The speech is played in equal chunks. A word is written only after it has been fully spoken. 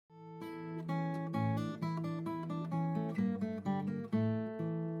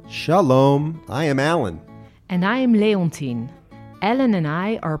Shalom, I am Alan. And I am Leontine. Ellen and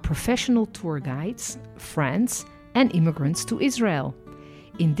I are professional tour guides, friends, and immigrants to Israel.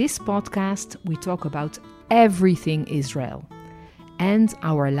 In this podcast, we talk about everything Israel and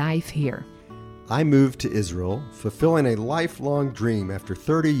our life here. I moved to Israel, fulfilling a lifelong dream after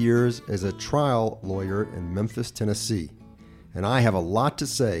 30 years as a trial lawyer in Memphis, Tennessee. And I have a lot to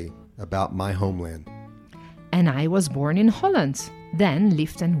say about my homeland. And I was born in Holland, then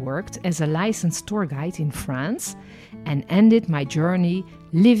lived and worked as a licensed tour guide in France, and ended my journey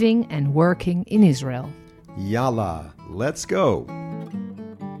living and working in Israel. Yalla, let's go.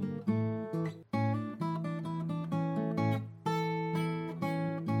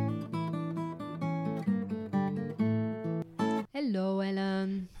 Hello,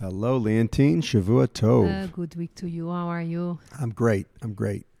 Ellen. Hello, Leontine. Shavua Tov. Good week to you. How are you? I'm great.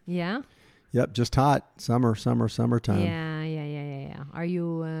 Yeah? Yep, just hot. Summertime. Yeah. Are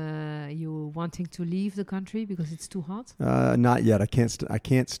you wanting to leave the country because it's too hot? Not yet. I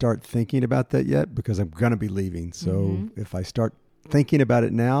can't start thinking about that yet because I'm going to be leaving. So if I start thinking about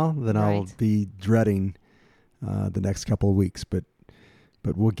it now, then I'll be dreading the next couple of weeks. But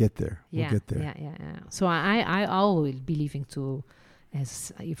we'll get there. Yeah. So I will be leaving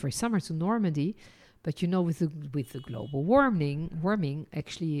every summer to Normandy. But with the global warming,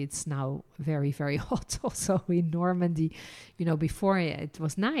 actually it's now very, very hot also in Normandy. Before it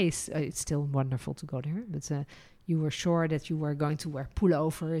was nice. It's still wonderful to go there. But you were sure that you were going to wear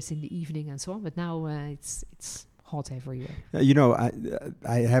pullovers in the evening and so on. But now it's hot everywhere.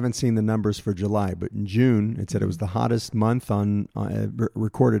 I haven't seen the numbers for July, but in June it said it was the hottest month on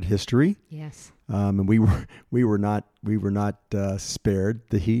recorded history. Yes. And we were not spared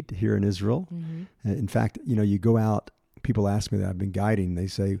the heat here in Israel. In fact, you go out. People ask me that I've been guiding. They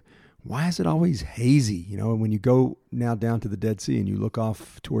say, "Why is it always hazy?" When you go now down to the Dead Sea and you look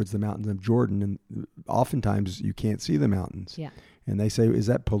off towards the mountains of Jordan, and oftentimes you can't see the mountains. Yeah. And they say, "Is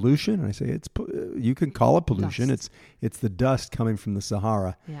that pollution?" And I say, you can call it pollution. Dust. It's the dust coming from the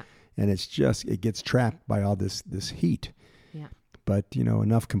Sahara. Yeah. And it gets trapped by all this heat. Yeah. But,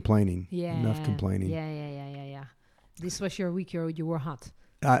 enough complaining. Yeah. Enough complaining. Yeah. This was your week. You were hot.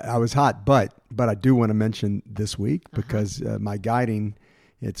 I was hot, but I do want to mention this week because my guiding,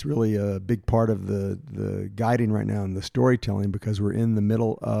 it's really a big part of the guiding right now and the storytelling because we're in the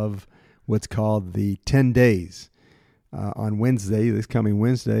middle of what's called the 10 days. On Wednesday, this coming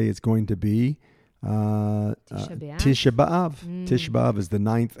Wednesday, it's going to be Tisha B'Av. Tisha B'Av is the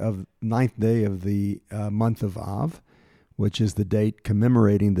ninth day of the month of Av, which is the date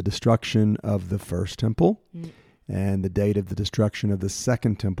commemorating the destruction of the first temple and the date of the destruction of the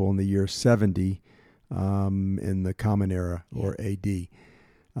second temple in the year 70 in the Common Era or AD.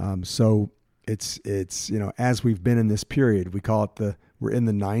 So it's as we've been in this period, we call it we're in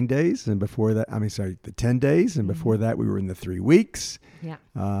the 9 days, and before that, the 10 days, and before that we were in the 3 weeks. Yeah.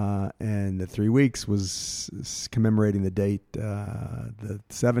 And the 3 weeks was commemorating the date, the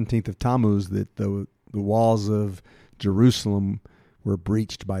 17th of Tammuz, that the walls of Jerusalem were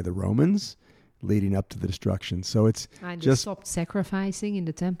breached by the Romans, leading up to the destruction. So it's and just stopped sacrificing in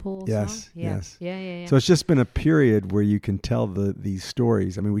the temple. Yes. Yeah. So it's just been a period where you can tell these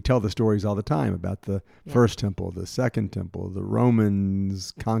stories. I mean, we tell the stories all the time about the first temple, the second temple. The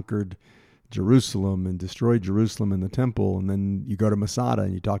Romans conquered Jerusalem and destroyed Jerusalem and the temple, and then you go to Masada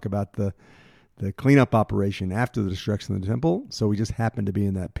and you talk about the cleanup operation after the destruction of the temple. So we just happen to be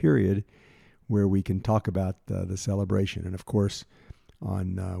in that period where we can talk about the celebration. And of course,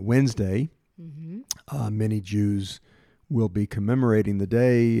 on Wednesday, many Jews will be commemorating the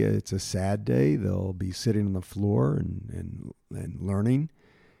day. It's a sad day. They'll be sitting on the floor and learning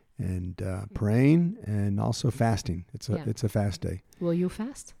and praying and also fasting. It's a fast day. Will you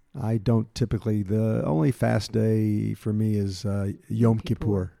fast? I don't typically. The only fast day for me is Yom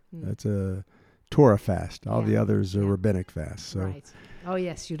Kippur. That's a Torah fast. All the others are rabbinic fasts. So. Right. Oh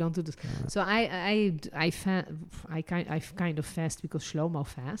yes, you don't do this. So I kind of fast because Shlomo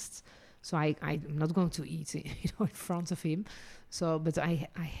fasts. So I'm not going to eat, in front of him. So, but I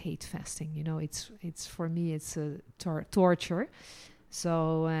hate fasting. It's for me it's a torture.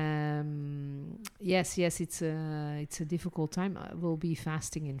 So yes, it's a difficult time. I will be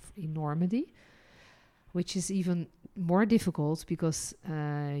fasting in Normandy, which is even more difficult because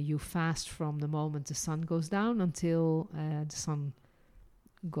you fast from the moment the sun goes down until the sun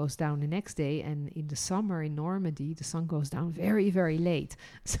goes down the next day. And in the summer in Normandy, the sun goes down very, very late.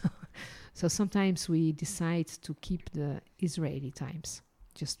 So sometimes we decide to keep the Israeli times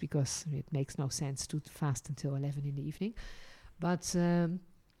just because it makes no sense to fast until 11 in the evening. But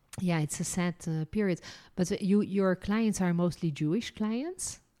it's a sad period. But your clients are mostly Jewish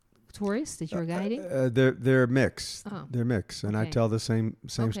clients? tourists that you're guiding? They're mixed. Oh. They're mixed, and I Okay. tell the same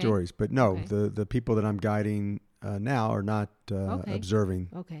Okay. stories. But no, Okay. the people that I'm guiding now are not Okay. observing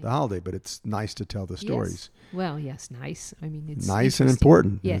Okay. the holiday, but it's nice to tell the stories. Yes. Well, yes, nice. I mean, it's Nice and interesting.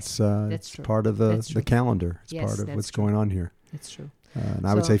 important. Yes, It's, that's it's true. part of That's the true. calendar. It's Yes, part of that's what's true. going on here. That's true. And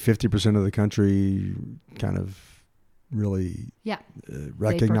I would So- say 50% of the country kind of really Yeah.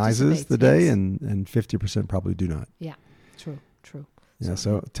 recognizes participate, the day, yes. and 50% probably do not. True. True. Yeah.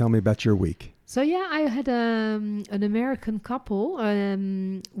 So tell me about your week. So yeah, I had an American couple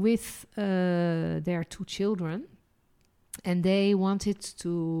with their 2 children, and they wanted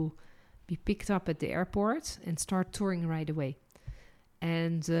to be picked up at the airport and start touring right away.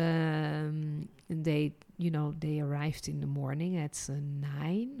 And they arrived in the morning at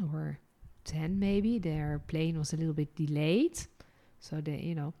 9 or 10 maybe. Their plane was a little bit delayed, so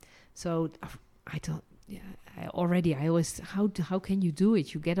I thought. Yeah, I always, how can you do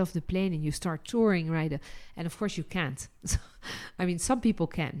it? You get off the plane and you start touring, right? And of course you can't. So, I mean, some people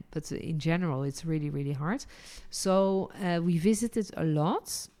can, but in general, it's really, really hard. So we visited a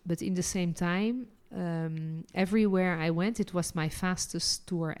lot, but in the same time, everywhere I went, it was my fastest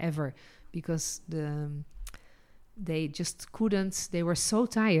tour ever, because they just couldn't. They were so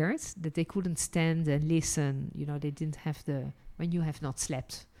tired that they couldn't stand and listen. They didn't have when you have not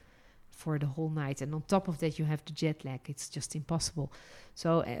slept for the whole night, and on top of that you have the jet lag. It's just impossible.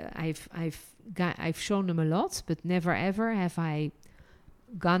 So I've shown them a lot, but never ever have I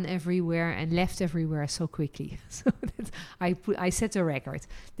gone everywhere and left everywhere so quickly. So I set a record.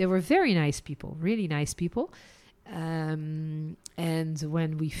 They were very nice people, really nice people. And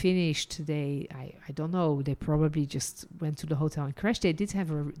when we finished, I don't know, they probably just went to the hotel and crashed. They did have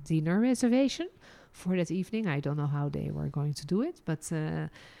a dinner reservation for that evening. I don't know how they were going to do it, but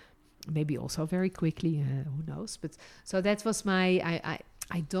maybe also very quickly, who knows. But so that was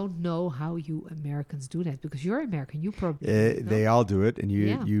I don't know how you Americans do that, because you're American. You probably They all do it, and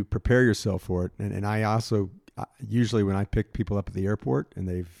Yeah. you prepare yourself for it. And I also usually, when I pick people up at the airport and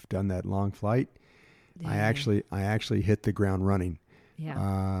they've done that long flight, I actually hit the ground running.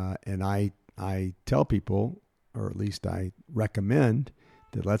 Yeah. And I tell people, or at least I recommend,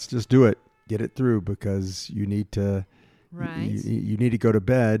 that let's just do it, get it through, because you need to Right. you need to go to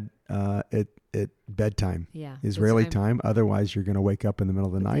bed at bedtime, Yeah. Israeli But time. Otherwise, you're going to wake up in the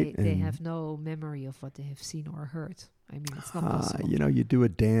middle of the night. They and have no memory of what they have seen or heard. I mean, it's not possible. you do a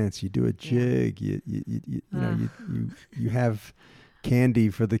dance, you do a jig, you have candy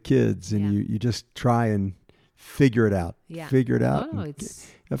for the kids, and Yeah. you just try and figure it out. Yeah. Figure it out. No, and it's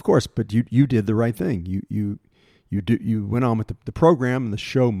of course, but you did the right thing. You went on with the program, and the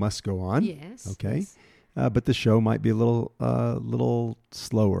show must go on. yes. Okay. Yes. But the show might be a little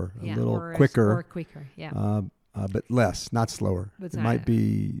slower, Yeah, a little or quicker, or quicker. Yeah. but less, not slower. But It might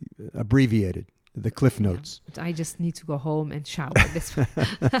be abbreviated. The cliff notes. Yeah, but I just need to go home and shower. That's I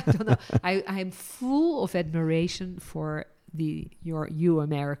don't know. I'm full of admiration for you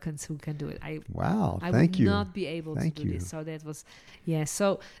Americans who can do it. Wow, I thank would you. not be able Thank to do you. this. So that was,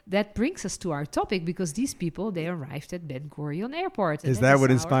 So that brings us to our topic, because these people, they arrived at Ben Gurion Airport. and Is that what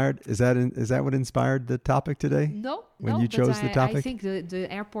our- inspired? Is that what inspired the topic today? No, when no, you but chose the I topic? think the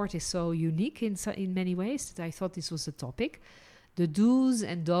airport is so unique in many ways that I thought this was a topic. The do's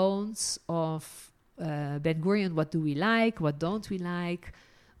and don'ts of Ben Gurion. What do we like? What don't we like?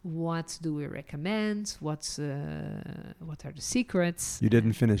 What do we recommend? What are the secrets? You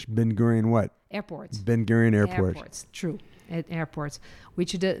didn't finish Ben Gurion what? Airport. Ben Gurion Airport. Airports, true. At airports,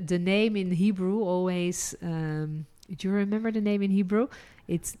 which the name in Hebrew always. Do you remember the name in Hebrew?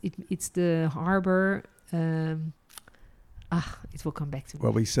 It's the harbor. It will come back to me.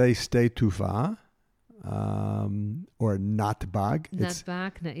 Well, we say stay tufa, or natbag. It's,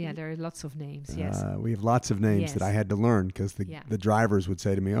 Natbag. Yeah, there are lots of names. Yes. we have lots of names that Yes. I had to learn, because the drivers would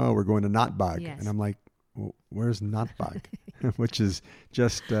say to me, "Oh, we're going to Natbag," Yes. and I'm like, well, "Where's Natbag?" Which is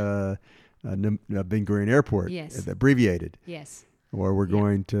just Ben Gurion Airport, Yes. abbreviated. Yes. Or we're Yeah.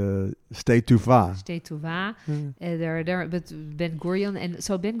 going to stay tufa. Stay Tuva. But Ben Gurion, and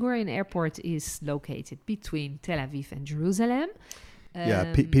so Ben Gurion Airport is located between Tel Aviv and Jerusalem.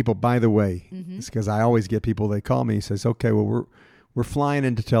 People. By the way, Mhm. it's because I always get people. They call me, says, "Okay, well, we're flying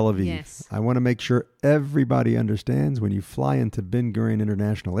into Tel Aviv. Yes. I want to make sure everybody understands when you fly into Ben Gurion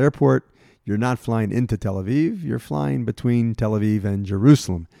International Airport, you're not flying into Tel Aviv. You're flying between Tel Aviv and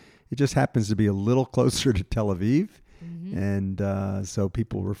Jerusalem. It just happens to be a little closer to Tel Aviv." Mhm. And so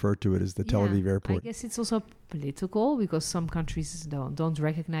people refer to it as the Tel Aviv I airport. guess it's also political, because some countries don't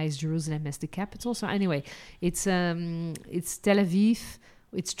recognize Jerusalem as the capital. So anyway, it's Tel Aviv.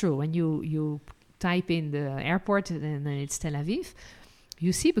 It's true, when you type in the airport and then it's Tel Aviv,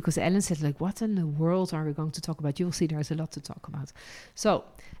 You see, because Ellen said, like, what in the world are we going to talk about? You'll see there's a lot to talk about. So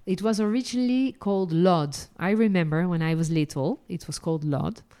it was originally called Lod. I remember when I was little, it was called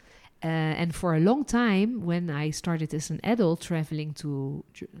Lod. And for a long time, when I started as an adult traveling to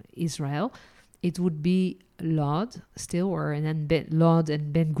Israel, it would be Lod still, and then Lod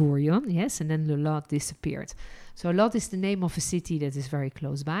and Ben Gurion, yes, and then the Lod disappeared. So Lod is the name of a city that is very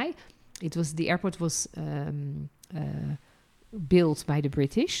close by. The airport was built by the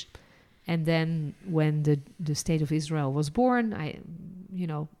British, and then when the state of Israel was born,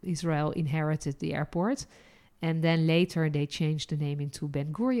 Israel inherited the airport, and then later they changed the name into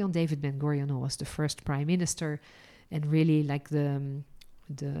Ben Gurion, David Ben Gurion, who was the first prime minister, and really like the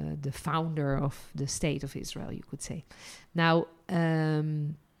founder of the state of Israel, you could say. Now,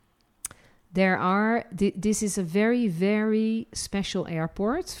 this is a very, very special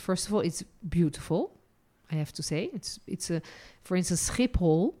airport. First of all, it's beautiful, I have to say. For instance,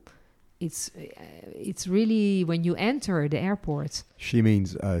 Schiphol. It's really, when you enter the airport. She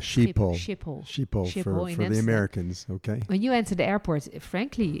means Schiphol. Schiphol for the Americans. Okay. When you enter the airport,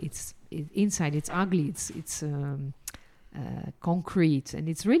 frankly, inside it's ugly. It's concrete, and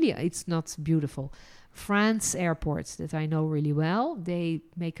it's not beautiful. France airports that I know really well, they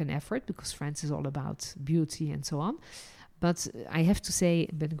make an effort because France is all about beauty and so on. But I have to say,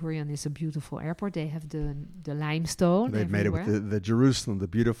 Ben Gurion is a beautiful airport. They have the limestone. They've made it with the Jerusalem, the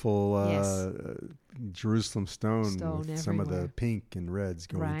beautiful Jerusalem stone with everywhere. Some of the pink and reds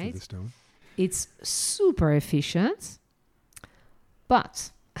going through the stone. It's super efficient,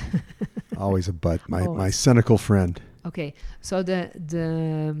 but always a but. My cynical friend. Okay, so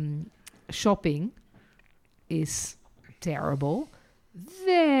the shopping is terrible.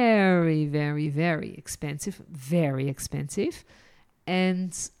 Very, very, very expensive. Very expensive.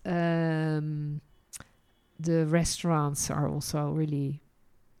 And the restaurants are also really,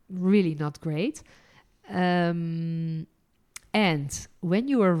 really not great. And when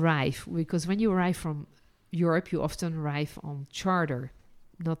you arrive, because when you arrive from Europe, you often arrive on charter,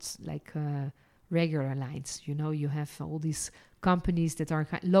 not like regular lines. You have all these companies that are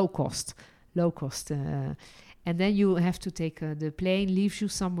low cost. And then you have to take the plane leaves you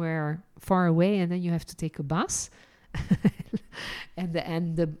somewhere far away, and then you have to take a bus.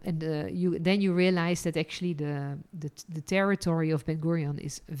 Then you realize that actually the territory of Ben Gurion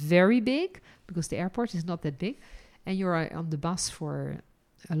is very big, because the airport is not that big, and you're on the bus for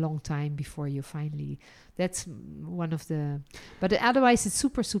a long time before you finally. That's one of the. But otherwise, it's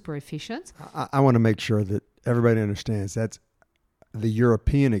super, super efficient. I want to make sure that everybody understands that's the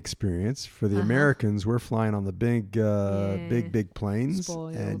European experience. For the Americans, we're flying on the big planes.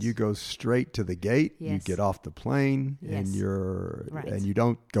 Spoiled. And you go straight to the gate. Yes. You get off the plane, and you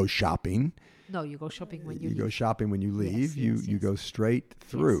don't go shopping. No, you go shopping when you leave. You go shopping when you leave. Yes, you go straight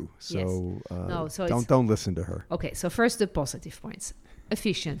through. So, don't listen to her. Okay, so first the positive points.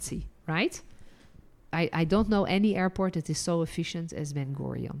 Efficiency, right? I don't know any airport that is so efficient as Ben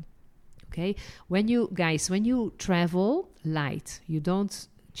Gurion. Okay, when you travel light, you don't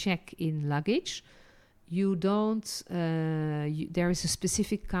check in luggage. You don't. There is a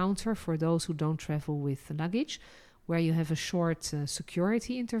specific counter for those who don't travel with luggage, where you have a short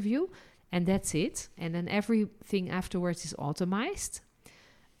security interview, and that's it. And then everything afterwards is automized.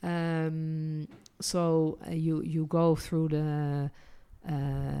 So you go through the.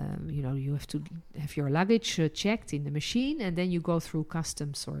 You have to have your luggage checked in the machine, and then you go through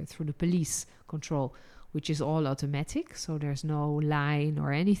customs or through the police control, which is all automatic, so there's no line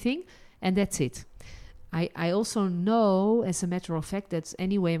or anything, and that's it. I also know, as a matter of fact, that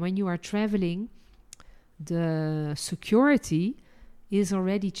anyway, when you are traveling, the security is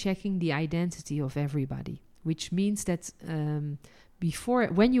already checking the identity of everybody, which means that when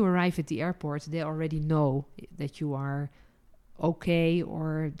you arrive at the airport, they already know that you are okay,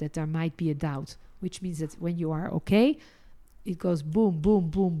 or that there might be a doubt, which means that when you are okay, it goes boom,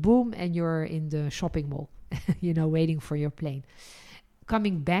 boom, boom, boom, and you're in the shopping mall, waiting for your plane.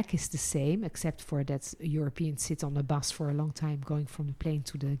 Coming back is the same, except for that Europeans sit on the bus for a long time going from the plane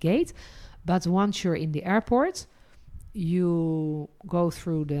to the gate. But once you're in the airport, you go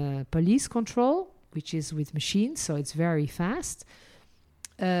through the police control, which is with machines, so it's very fast.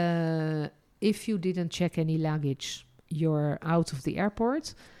 If you didn't check any luggage, you're out of the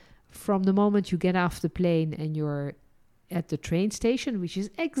airport. From the moment you get off the plane and you're at the train station, which is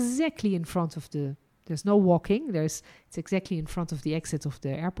exactly in front of there's no walking, it's exactly in front of the exit of the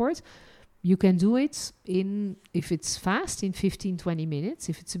airport. You can do it if it's fast, in 15-20 minutes.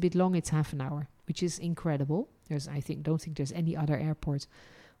 If it's a bit long, it's half an hour, which is incredible. Don't think there's any other airport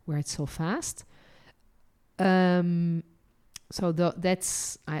where it's so fast.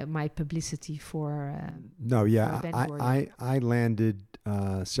 That's my publicity for. No, yeah, for Ben Gurion. I landed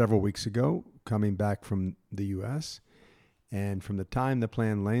several weeks ago, coming back from the U.S., and from the time the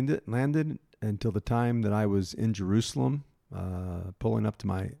plane landed until the time that I was in Jerusalem, pulling up to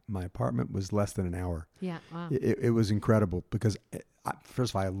my apartment, was less than an hour. Yeah, wow. It was incredible because,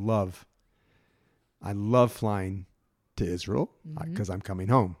 first of all, I love flying to Israel because I'm coming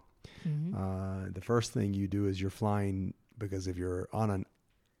home. Mm-hmm. The first thing you do is you're flying because if you're on a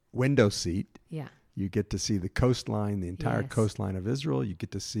window seat, you get to see the coastline, the entire coastline of Israel. You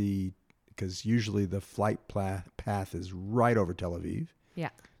get to see, because usually the flight path is right over Tel Aviv. Yeah.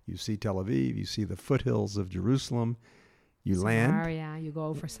 You see Tel Aviv, you see the foothills of Jerusalem. You Samaria, land. you go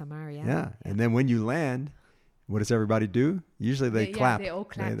over Samaria. Yeah. And then when you land, what does everybody do? Usually they clap. They all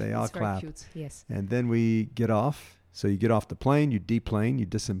clap. They all it's clap. Very cute. Yes. And then we get off. So you get off the plane, you deplane, you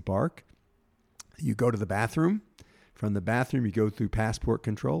disembark. You go to the bathroom. From the bathroom, you go through passport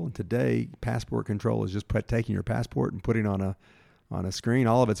control. And today, passport control is just taking your passport and putting on a screen.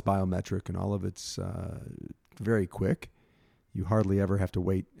 All of it's biometric and all of it's very quick. You hardly ever have to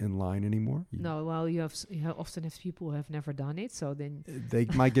wait in line anymore. No, well, you often have people who have never done it, so then they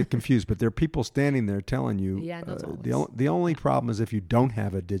might get confused. But there are people standing there telling you. Yeah, not always. The only problem is if you don't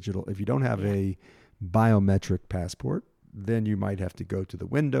have a a biometric passport, then you might have to go to the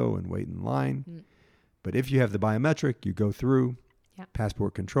window and wait in line. But if you have the biometric, you go through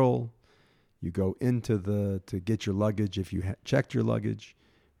passport control. You go into to get your luggage. If you checked your luggage,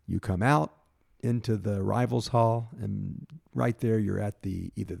 you come out into the arrivals hall, and right there you're at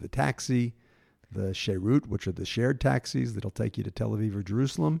either the taxi, the Sherut, which are the shared taxis that'll take you to Tel Aviv or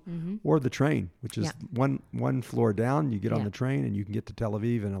Jerusalem, or the train, which is one floor down. You get on the train and you can get to Tel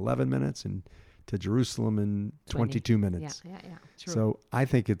Aviv in 11 minutes and to Jerusalem in 22 minutes. Yeah. True. So I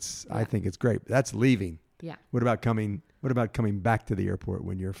think it's great. That's leaving. Yeah. What about coming back to the airport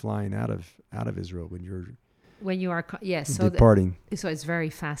when you're flying out of Israel, when you are departing? So it's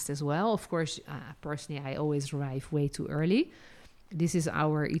very fast as well. Of course, personally, I always arrive way too early. This is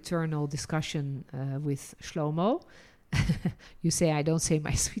our eternal discussion with Shlomo. You say I don't say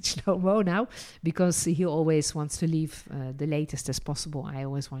my sweet Shlomo now because he always wants to leave the latest as possible. I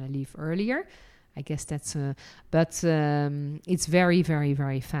always want to leave earlier. I guess that's but it's very, very,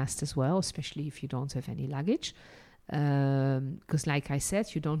 very fast as well, especially if you don't have any luggage. Because like I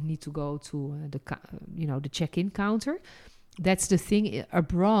said, you don't need to go to the check-in counter. That's the thing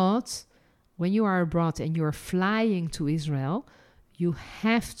abroad. When you are abroad and you're flying to Israel, you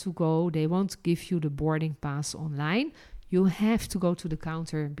have to go. They won't give you the boarding pass online. You have to go to the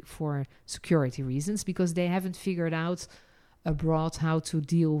counter for security reasons because they haven't figured out abroad how to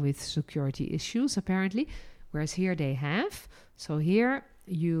deal with security issues, apparently. Whereas here they have. So here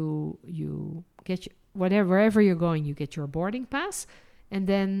you get wherever you're going, you get your boarding pass, and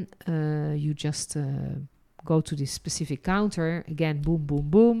then you just go to this specific counter. Again, boom, boom,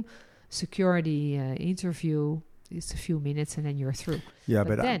 boom. Security interview. It's a few minutes, and then you're through. Yeah,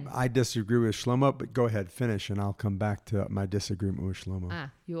 but I disagree with Shlomo. But go ahead, finish, and I'll come back to my disagreement with Shlomo.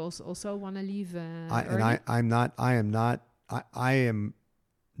 You also want to leave early? I am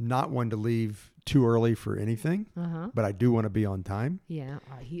not one to leave too early for anything, but I do want to be on time. Yeah,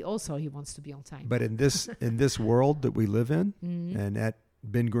 he wants to be on time. But in this world that we live in, and at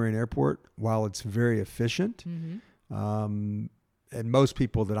Ben Gurion Airport, while it's very efficient, and most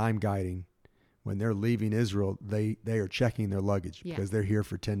people that I'm guiding, when they're leaving Israel, they are checking their luggage because they're here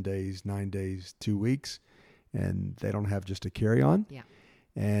for 10 days, 9 days, 2 weeks, and they don't have just a carry-on. Yeah.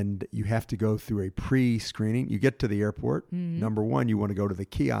 And you have to go through a pre-screening. You get to the airport. Number one, you want to go to the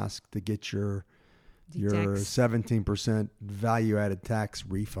kiosk to get your 17% value-added tax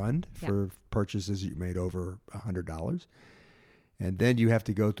refund for purchases you made over $100. And then you have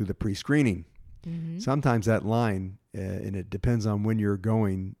to go through the pre-screening. Sometimes that line, and it depends on when you're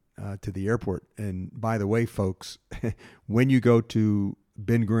going to the airport. And by the way, folks, when you go to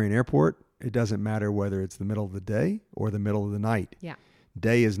Ben Gurion Airport, it doesn't matter whether it's the middle of the day or the middle of the night. Yeah.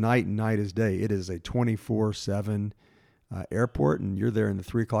 Day is night and night is day. It is a 24/7 airport, and you're there in the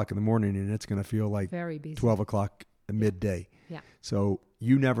 3 o'clock in the morning, and it's going to feel like very busy. 12 o'clock midday. Yeah. So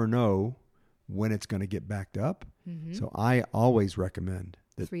you never know when it's going to get backed up. So I always recommend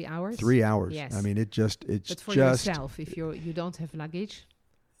that 3 hours. 3 hours. Yes. I mean, it's but for yourself, if you don't have luggage.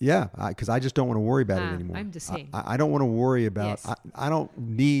 Yeah, because I just don't want to worry about it anymore. I'm the same. I don't want to worry about. Yes. I don't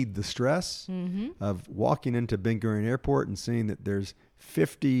need the stress of walking into Ben Gurion Airport and seeing that there's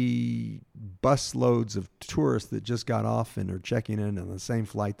 50 bus loads of tourists that just got off and are checking in on the same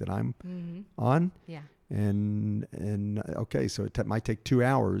flight that I'm on. Yeah. And okay, so it might take 2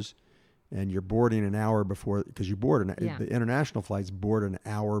 hours, and you're boarding an hour before, because you board Yeah. the international flights board an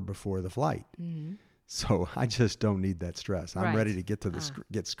hour before the flight. Mhm. So I just don't need that stress. I'm Right. ready to get to the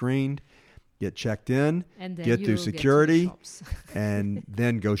get screened, get checked in, And then get you through get to the security, shops. and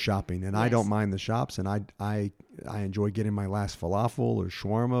then go shopping. And I Yes. don't mind the shops, and I enjoy getting my last falafel or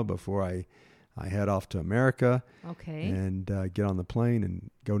shawarma before I head off to America Okay. and get on the plane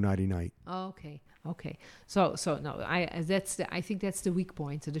and go nighty-night. Okay. Okay. So no, I think that's the weak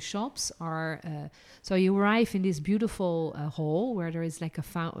point. The shops are so you arrive in this beautiful hall where there is like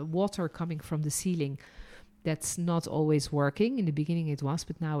water coming from the ceiling. That's not always working. In the beginning it was,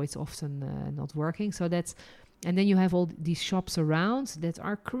 but now it's often not working. So and then you have all these shops around that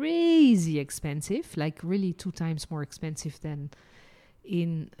are crazy expensive, like really 2 times more expensive than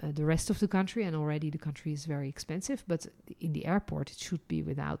in the rest of the country, and already the country is very expensive, but in the airport it should be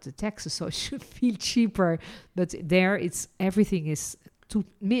without the taxes, so it should feel cheaper. But there everything is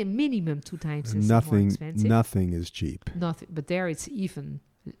minimum 2 times as more expensive. Nothing is cheap. Nothing, but there it's even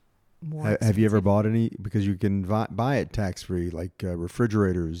more Have you ever expensive. bought any? Because you can buy it tax-free, like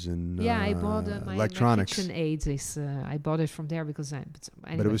refrigerators and I bought my electronics. kitchen aids. I bought it from there because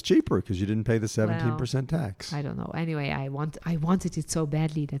But it was cheaper because you didn't pay the 17% tax. I don't know. Anyway, I wanted it so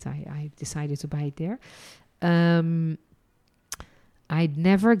badly that I decided to buy it there. I'd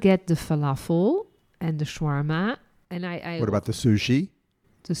never get the falafel and the shawarma, and What about the sushi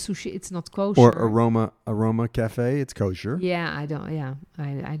the sushi? It's not kosher. or Aroma Cafe? It's kosher. Yeah, I don't. Yeah,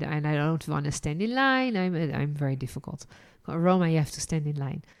 I don't want to stand in line. I'm very difficult. Roma, you have to stand in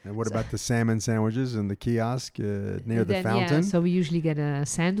line. And what about the salmon sandwiches in the kiosk near the fountain? Yeah, so we usually get a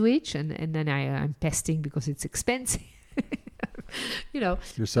sandwich, and then I'm pesting because it's expensive.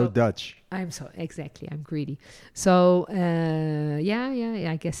 You're so Dutch. I'm greedy. So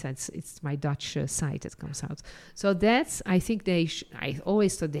I guess it's my Dutch side that comes out. So I think I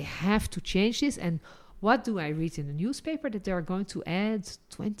always thought they have to change this. And what do I read in the newspaper? That they are going to add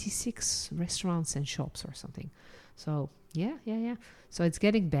 26 restaurants and shops or something. So yeah. So it's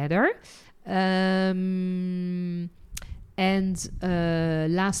getting better. And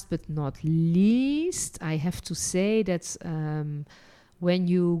last but not least, I have to say that when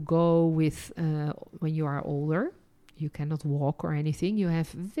you go when you are older, you cannot walk or anything. You have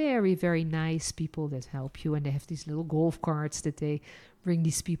very, very nice people that help you, and they have these little golf carts that they bring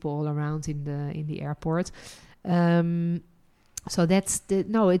these people all around in the airport. So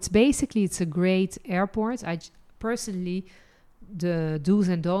it's a great airport. Personally, the do's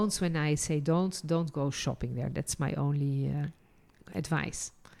and don'ts when I say don't go shopping there. That's my only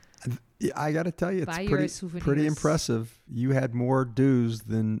advice. Yeah, I got to tell you, Buy it's your souvenirs. pretty impressive. You had more do's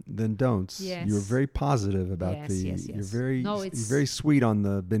than don'ts. Yes. You were very positive about Yes. You're very sweet on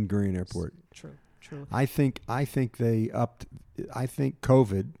the Ben Gurion Airport. True. I think they upped. I think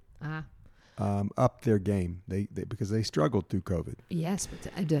COVID upped their game. They because they struggled through COVID. Yes, but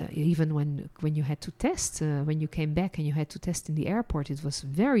even when you had to test, when you came back and you had to test in the airport, it was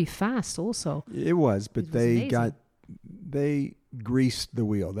very fast. Also, It was, but It was they greased the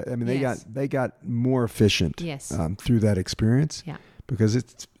wheel. I mean, Yes. they got more efficient. Yes. Through that experience. Yeah. Because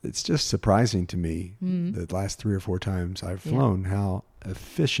it's just surprising to me Mhm. the last 3 or 4 times I've Yeah. flown how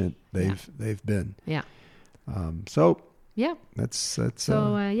efficient they've been. Yeah. So Yeah. that's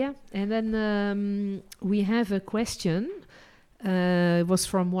So and then we have a question. It was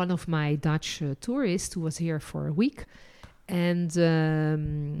from one of my Dutch tourists who was here for a week, and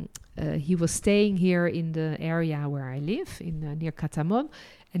he was staying here in the area where I live, near Katamon,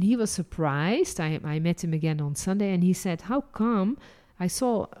 and he was surprised. I met him again on Sunday, and he said, "How come I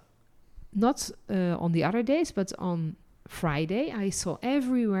saw not on the other days, but on Friday I saw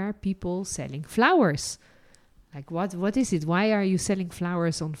everywhere people selling flowers." Like, what is it? Why are you selling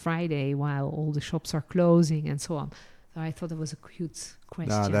flowers on Friday while all the shops are closing and so on? So I thought it was a cute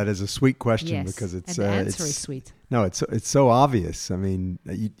question. No, that is a sweet question. Yes, Because it's and the answer is sweet. No, it's so obvious. I mean,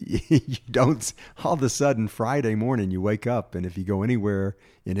 you don't all of a sudden Friday morning you wake up, and if you go anywhere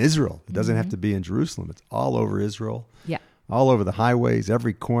in Israel, it doesn't have to be in Jerusalem. It's all over Israel. Yeah. All over the highways,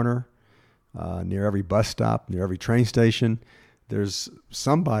 every corner, near every bus stop, near every train station, there's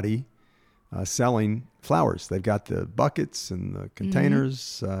somebody selling flowers. They've got the buckets and the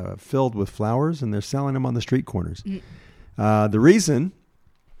containers filled with flowers, and they're selling them on the street corners. The reason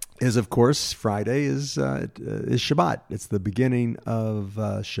is, of course, Friday is Shabbat. It's the beginning of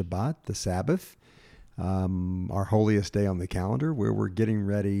Shabbat, the Sabbath, our holiest day on the calendar, where we're getting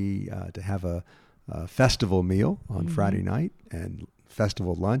ready to have a festival meal on Friday night and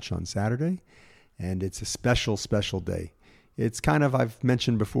festival lunch on Saturday. And it's a special, special day. It's kind of, I've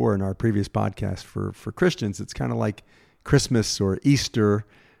mentioned before in our previous podcast, for Christians, it's kind of like Christmas or Easter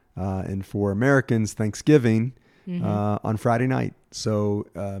and for Americans, Thanksgiving on Friday night. So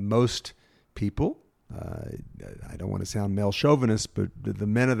most people, I don't want to sound male chauvinist, but the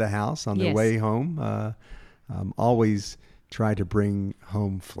men of the house on their way home always try to bring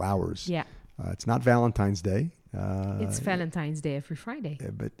home flowers. Yeah. It's not Valentine's Day. It's Valentine's Day every Friday.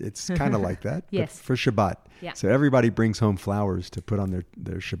 But it's kind of like that. Yes. But for Shabbat. Yeah. So everybody brings home flowers to put on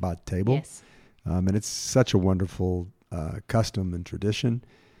their Shabbat table. Yes. And it's such a wonderful custom and tradition.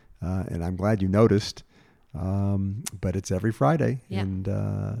 And I'm glad you noticed. But it's every Friday. Yeah.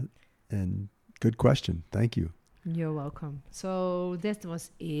 And good question. Thank you. You're welcome. So that was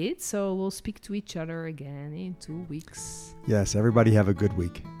it. So we'll speak to each other again in 2 weeks. Yes, everybody have a good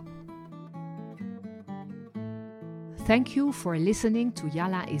week. Thank you for listening to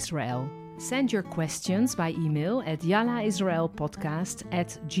Yalla Israel. Send your questions by email at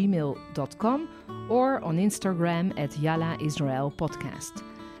yallaisraelpodcast@gmail.com or on Instagram at Yalla Israel Podcast.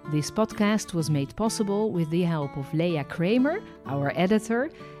 This podcast was made possible with the help of Leah Kramer, our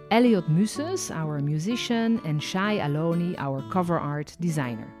editor, Elliot Muses, our musician, and Shai Aloni, our cover art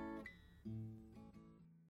designer.